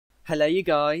Hello you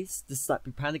guys, this is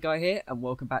ThatBluePandaGuy here and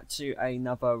welcome back to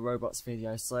another Roblox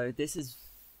video. So this is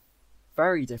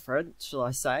very different, shall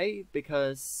I say,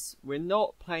 because we're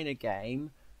not playing a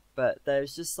game, but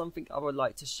there's just something I would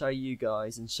like to show you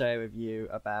guys and share with you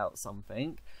about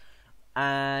something.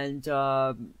 And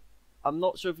I'm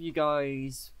not sure if you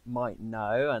guys might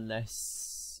know,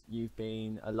 unless you've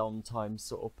been a long time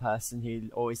sort of person who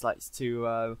always likes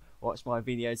to watch my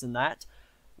videos and that.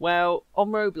 Well,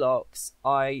 on Roblox,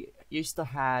 I used to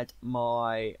had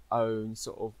my own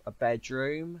sort of a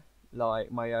bedroom,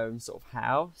 like my own sort of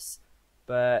house,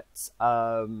 but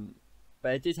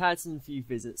it did have some few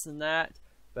visits and that,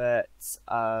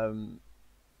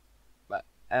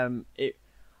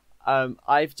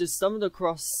 I've just stumbled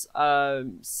across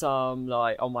some,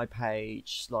 like, on my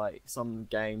page, like some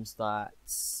games that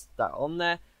are on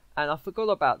there, and I forgot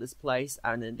about this place,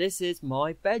 and then this is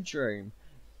my bedroom.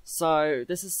 So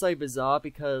this is so bizarre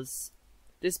because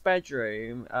this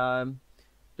bedroom,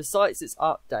 besides its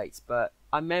updates, but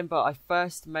I remember I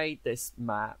first made this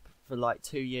map for like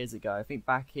 2 years ago. I think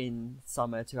back in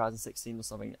summer 2016 or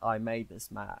something, I made this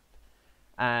map.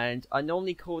 And I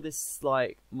normally call this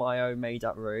like my own made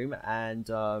up room, and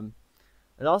the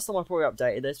last time I probably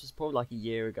updated this was probably like a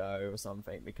year ago or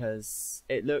something, because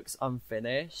it looks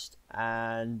unfinished.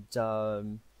 And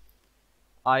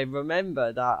I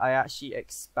remember that I actually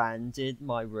expanded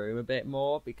my room a bit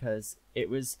more, because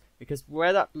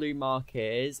where that blue mark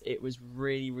is, it was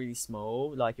really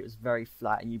small, like it was very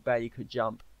flat and you barely could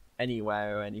jump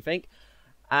anywhere or anything.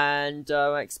 And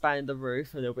I expanded the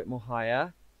roof a little bit more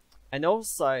higher, and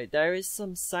also there is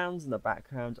some sounds in the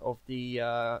background of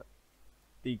the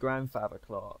grandfather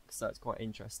clock, so it's quite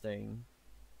interesting,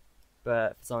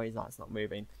 but for some reason that's not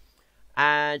moving.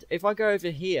 And if I go over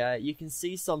here, you can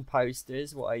see some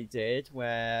posters, what I did,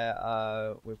 where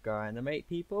with Go Animate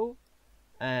people.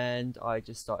 And I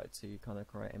just started to kind of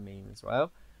create a meme as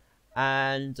well.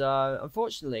 And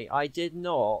unfortunately, I did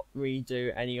not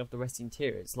redo any of the rest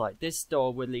interiors. Like, this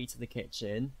door would lead to the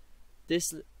kitchen.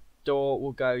 This door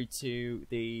will go to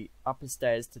the upper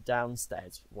stairs to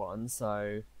downstairs one.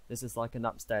 So this is like an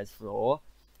upstairs floor.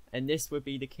 And this would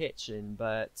be the kitchen,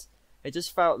 but it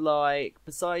just felt like,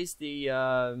 besides the,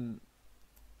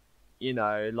 you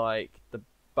know, like the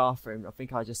bathroom, I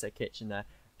think I just said kitchen there.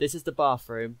 This is the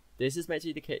bathroom, this is meant to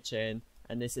be the kitchen,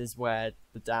 and this is where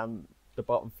the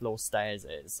bottom floor stairs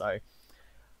is. So,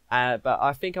 but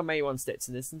I think I may want to stick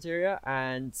to this interior,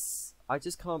 and I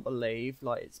just can't believe,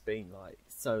 like, it's been like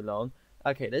so long.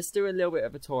 Okay, let's do a little bit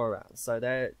of a tour around. So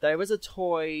there was a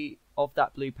toy of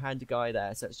that blue panda guy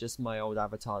there, so it's just my old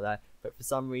avatar there. But for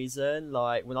some reason,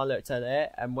 like, when I looked at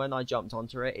it and when I jumped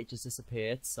onto it, it just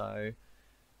disappeared. So,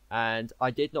 and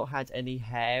I did not have any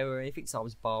hair or anything, so I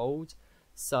was bald.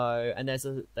 So, and there's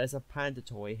a panda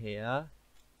toy here,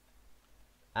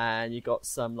 and you got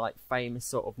some like famous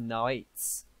sort of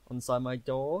knights on the side of my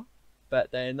door,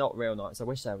 but they're not real knights. I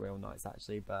wish they were real knights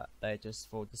actually, but they're just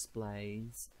for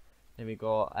displays. Then we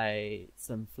got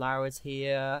some flowers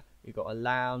here. We got a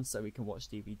lounge so we can watch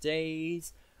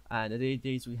DVDs. And the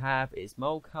DVDs we have is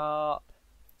Mole Cop,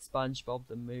 SpongeBob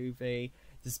the movie,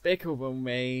 Despicable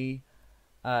Me,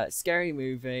 Scary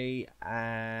Movie,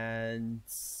 and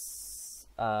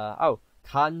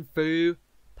Kung Fu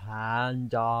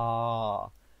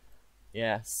Panda.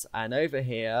 Yes, and over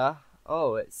here,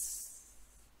 oh,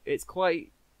 it's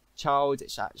quite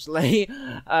childish actually.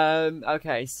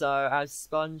 Okay, so as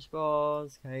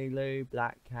SpongeBob, Caillou,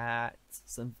 Black Cat,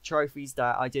 some trophies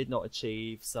that I did not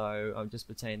achieve, so I'm just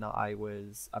pretending that I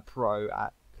was a pro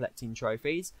at collecting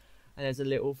trophies. And there's a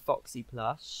little Foxy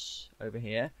plush over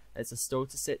here. There's a stool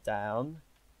to sit down.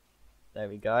 There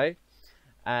we go.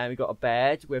 And we've got a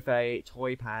bed with a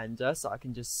toy panda, so I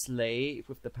can just sleep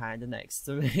with the panda next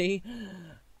to me.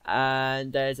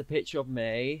 And there's a picture of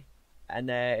me. And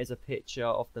there is a picture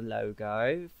of the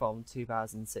logo from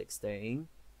 2016.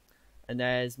 And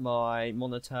there's my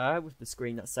monitor with the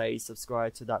screen that says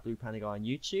subscribe to ThatBluePandaGuy on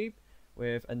YouTube,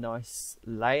 with a nice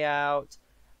layout.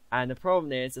 And the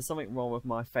problem is, there's something wrong with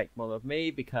my fake model of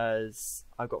me, because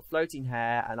I've got floating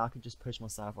hair and I can just push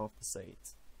myself off the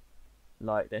seat.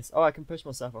 Like this. Oh, I can push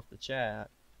myself off the chair.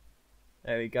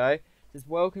 There we go. Just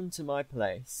welcome to my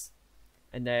place.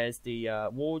 And there's the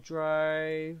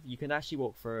wardrobe. You can actually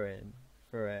walk through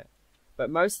it. But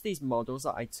most of these models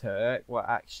that I took were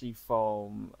actually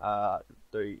from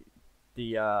the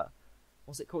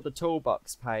what's it called, the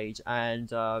toolbox page, and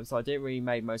so I didn't really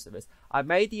make most of this. I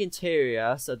made the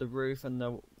interior, so the roof and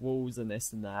the walls and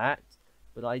this and that,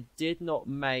 but I did not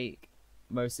make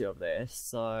most of this.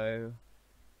 So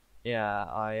yeah,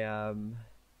 I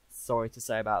sorry to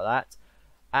say about that.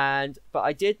 But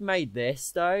I did make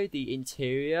this though, the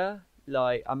interior,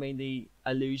 like I mean the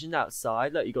illusion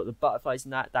outside. Look, you got the butterflies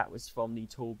and that was from the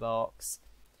toolbox,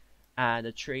 and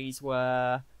the trees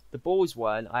were, the balls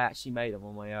weren't. I actually made them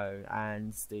on my own,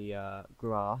 and the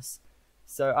grass.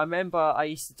 So I remember I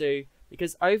used to do,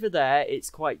 because over there it's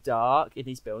quite dark in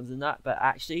these buildings and that, but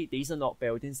actually these are not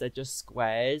buildings, they're just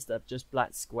squares. They're just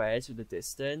black squares with the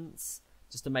distance,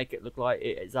 just to make it look like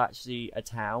it is actually a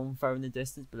town far in the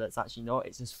distance, but it's actually not.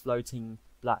 It's just floating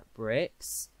black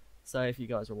bricks. So if you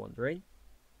guys are wondering.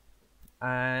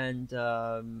 And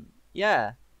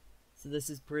yeah, so this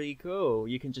is pretty cool.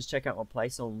 You can just check out my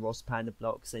place on Ross Panda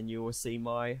Blocks and you will see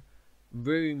my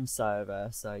room server,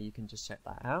 so you can just check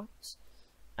that out.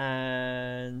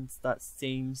 And that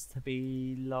seems to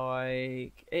be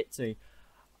like it too.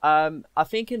 I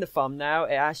think in the thumbnail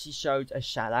it actually showed a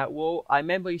shout out wall. I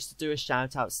remember I used to do a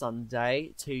shout out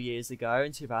Sunday 2 years ago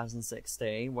in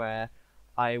 2016, where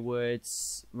I would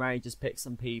randomly just pick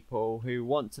some people who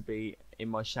want to be in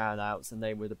my shout outs and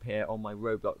they would appear on my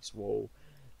Roblox wall.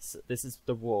 So this is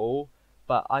the wall,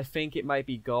 but I think it may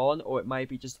be gone, or it may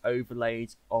be just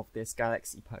overlaid of this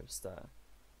galaxy poster.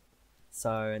 So,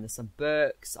 and there's some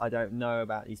books. I don't know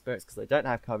about these books because they don't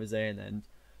have covers in and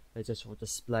they're just for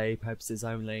display purposes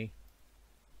only.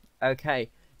 Okay,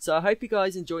 so I hope you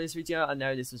guys enjoyed this video. I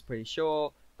know this was pretty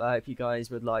short, but I hope you guys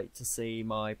would like to see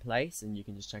my place, and you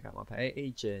can just check out my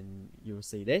page and you'll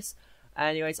see this.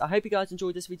 Anyways, I hope you guys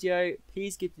enjoyed this video.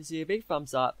 Please give this video a big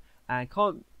thumbs up and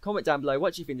comment down below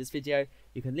what you think of this video.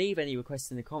 You can leave any requests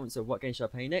in the comments of what game should I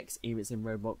play next, either it's in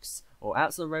Roblox or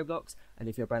outside of Roblox. And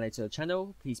if you're brand new to the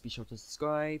channel, please be sure to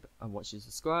subscribe. And once you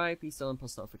subscribe, please turn on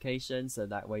post notifications so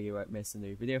that way you won't miss a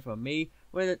new video from me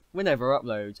whenever I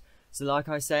upload. So like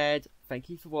I said, thank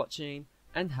you for watching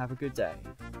and have a good day.